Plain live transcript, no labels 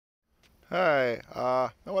Hi, I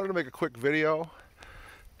wanted to make a quick video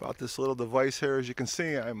about this little device here. As you can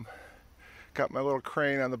see, I'm got my little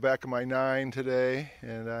crane on the back of my 9 today,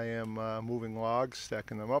 and I am moving logs,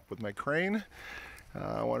 stacking them up with my crane.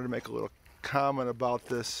 I wanted to make a little comment about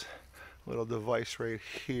this little device right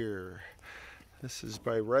here. This is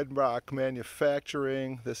by RedRock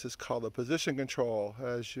Manufacturing. This is called a position control.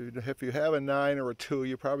 If you have a 9 or a 2,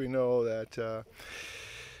 you probably know that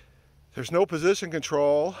there's no position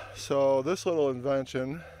control, so this little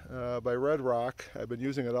invention by RedRock, I've been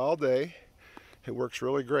using it all day. It works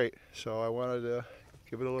really great, so I wanted to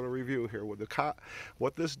give it a little review here.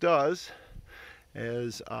 What this does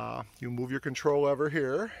is you move your control lever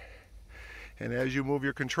here, and as you move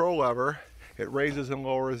your control lever, it raises and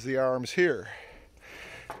lowers the arms here.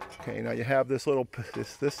 Okay, now you have this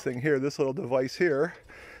thing here, this little device here.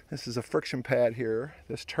 This is a friction pad here.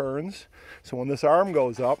 This turns, so when this arm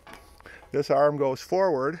goes up, this arm goes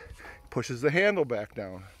forward, pushes the handle back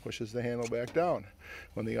down, pushes the handle back down.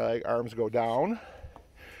 When the arms go down,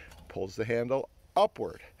 pulls the handle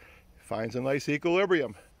upward, finds a nice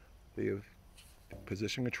equilibrium. The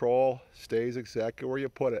position control stays exactly where you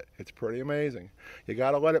put it. It's pretty amazing. You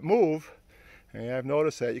got to let it move, and I've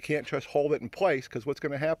noticed that you can't just hold it in place, because what's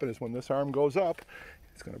going to happen is when this arm goes up,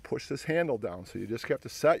 it's going to push this handle down. So you just have to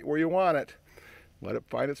set where you want it, let it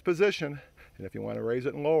find its position. And if you want to raise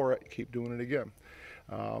it and lower it, keep doing it again.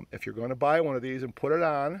 If you're going to buy one of these and put it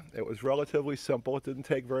on, it was relatively simple. It didn't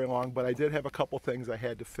take very long, but I did have a couple things I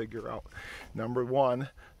had to figure out. Number one,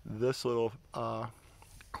 this little, I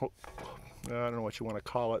don't know what you want to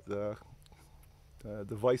call it, the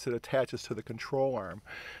device that attaches to the control arm.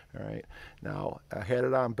 All right. Now, I had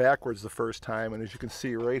it on backwards the first time, and as you can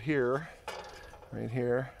see right here,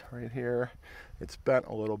 it's bent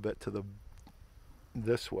a little bit to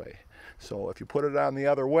this way. So if you put it on the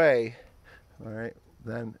other way, all right,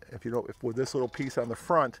 then if with this little piece on the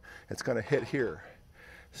front, it's going to hit here.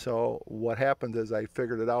 So what happened is I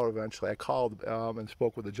figured it out eventually. I called and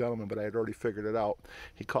spoke with the gentleman, but I had already figured it out.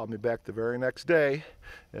 He called me back the very next day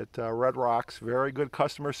at RedRock's. Very good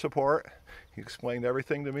customer support. He explained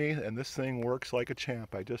everything to me, and this thing works like a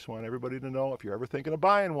champ. I just want everybody to know, if you're ever thinking of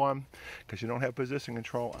buying one, because you don't have position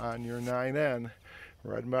control on your 9N,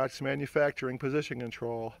 RedRock's Manufacturing position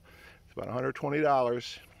control. It's about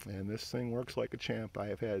 $120, and this thing works like a champ.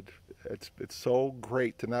 It's so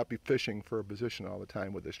great to not be fishing for a position all the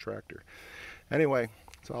time with this tractor. Anyway,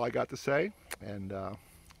 that's all I got to say, and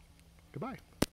goodbye.